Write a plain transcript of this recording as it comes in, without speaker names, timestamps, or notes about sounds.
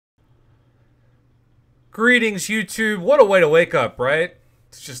Greetings, YouTube. What a way to wake up, right?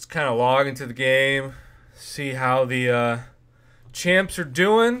 It's just kind of log into the game, see how the champs are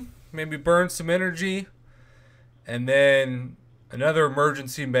doing, maybe burn some energy, and then another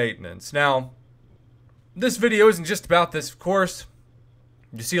emergency maintenance. Now, this video isn't just about this, of course.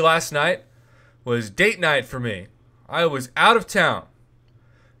 You see, last night was date night for me. I was out of town.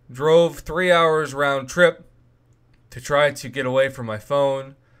 Drove 3 hours round trip to try to get away from my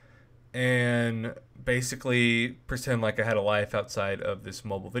phone and basically pretend like I had a life outside of this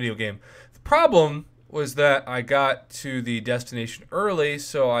mobile video game. The problem was that I got to the destination early,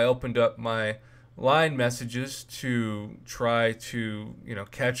 so I opened up my line messages to try to,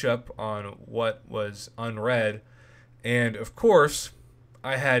 catch up on what was unread. And of course,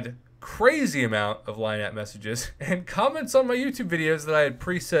 I had crazy amount of line app messages and comments on my YouTube videos that I had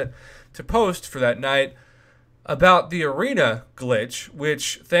preset to post for that night about the arena glitch,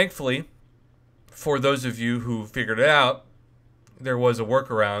 which thankfully, for those of you who figured it out, there was a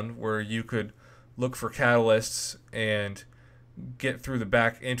workaround where you could look for catalysts and get through the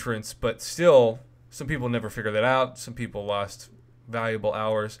back entrance, but still, some people never figured that out. Some people lost valuable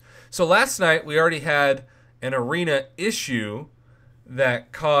hours. So last night, we already had an arena issue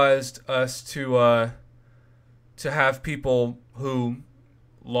that caused us to have people who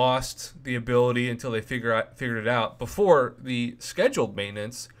lost the ability until they figured it out before the scheduled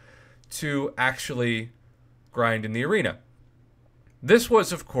maintenance to actually grind in the arena. This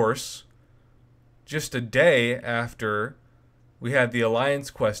was, of course, just a day after we had the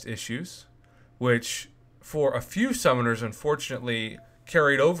Alliance Quest issues, which for a few summoners unfortunately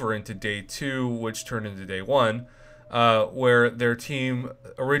carried over into day 2, which turned into day 1, where their team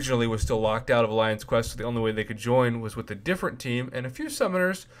originally was still locked out of Alliance Quest, so the only way they could join was with a different team. And a few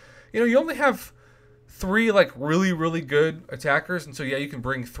summoners, you only have 3 really, really good attackers, and so yeah, you can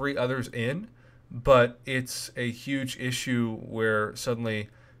bring 3 others in, but it's a huge issue where suddenly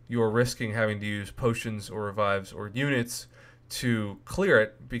you're risking having to use potions or revives or units to clear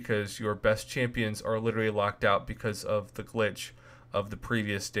it because your best champions are literally locked out because of the glitch of the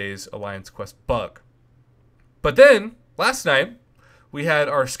previous day's Alliance Quest bug. But then, last night, we had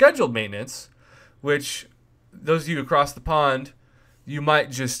our scheduled maintenance, which those of you across the pond, you might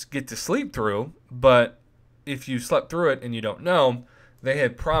just get to sleep through, but if you slept through it and you don't know, they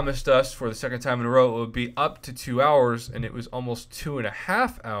had promised us for the second time in a row it would be up to 2 hours, and it was almost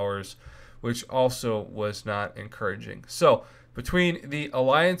 2.5 hours, which also was not encouraging. So, between the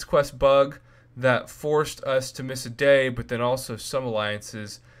Alliance Quest bug that forced us to miss a day, but then also some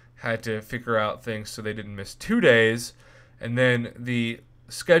alliances had to figure out things so they didn't miss 2 days, and then the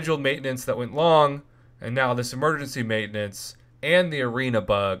scheduled maintenance that went long, and now this emergency maintenance, and the arena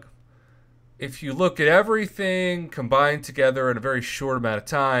bug. If you look at everything combined together in a very short amount of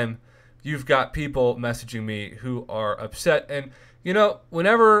time, you've got people messaging me who are upset. And,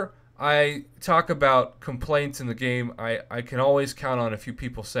 whenever I talk about complaints in the game, I can always count on a few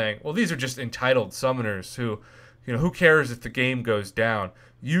people saying, well, these are just entitled summoners who cares if the game goes down?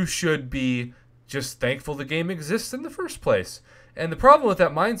 You should be just thankful the game exists in the first place. And the problem with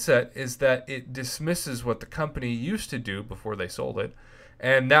that mindset is that it dismisses what the company used to do before they sold it.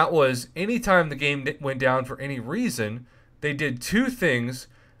 And that was anytime the game went down for any reason, they did 2 things.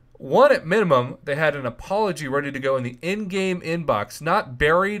 One, at minimum, they had an apology ready to go in the in-game inbox, not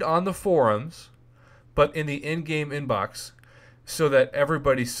buried on the forums, but in the in-game inbox, so that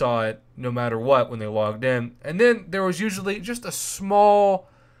everybody saw it no matter what when they logged in. And then there was usually just a small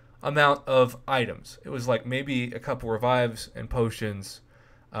amount of items. It was like maybe a couple revives and potions,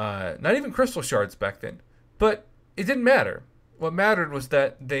 not even crystal shards back then. But it didn't matter. What mattered was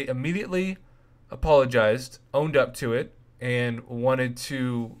that they immediately apologized, owned up to it, and wanted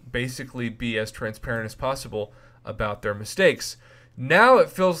to basically be as transparent as possible about their mistakes. Now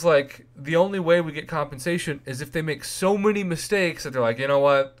it feels like the only way we get compensation is if they make so many mistakes that they're like, you know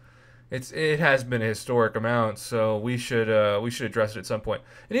what, it has been a historic amount, so we should address it at some point.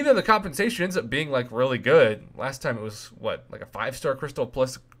 And even though the compensation ends up being really good, last time it was what, like a 5-star crystal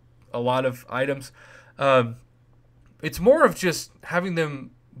plus a lot of items. It's more of just having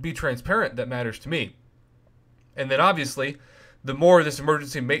them be transparent that matters to me. And then obviously, the more this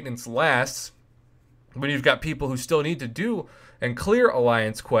emergency maintenance lasts, when you've got people who still need to do and clear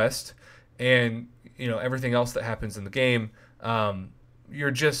Alliance Quest and everything else that happens in the game,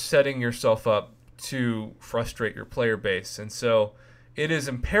 you're just setting yourself up to frustrate your player base. And so it is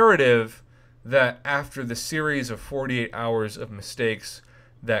imperative that after the series of 48 hours of mistakes,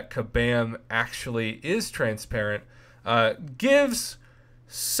 that Kabam actually is transparent, gives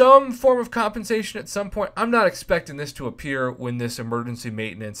some form of compensation at some point. I'm not expecting this to appear when this emergency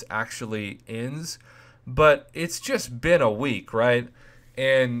maintenance actually ends, but it's just been a week, right?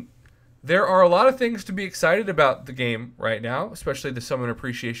 And there are a lot of things to be excited about the game right now, especially the Summoner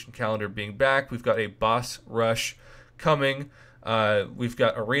Appreciation Calendar being back. We've got a boss rush coming. We've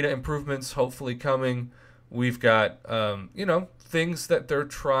got arena improvements hopefully coming. We've got, things that they're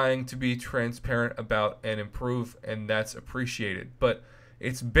trying to be transparent about and improve, and that's appreciated. But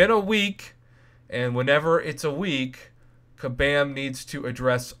it's been a week, and whenever it's a week, Kabam needs to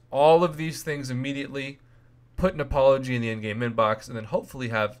address all of these things immediately, put an apology in the in-game inbox, and then hopefully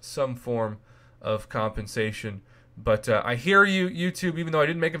have some form of compensation. But I hear you, YouTube, even though I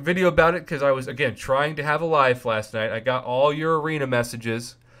didn't make a video about it because I was, again, trying to have a live last night. I got all your arena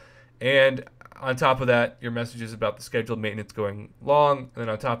messages, and on top of that, your messages about the scheduled maintenance going long, and then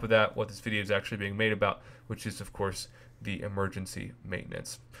on top of that, what this video is actually being made about, which is, of course, the emergency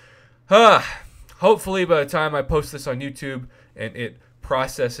maintenance. Hopefully, by the time I post this on YouTube and it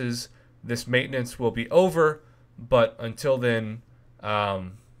processes, this maintenance will be over. But until then, I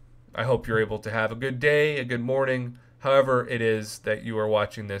hope you're able to have a good day, a good morning, however it is that you are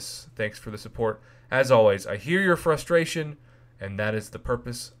watching this. Thanks for the support. As always, I hear your frustration, and that is the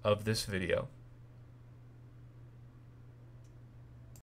purpose of this video.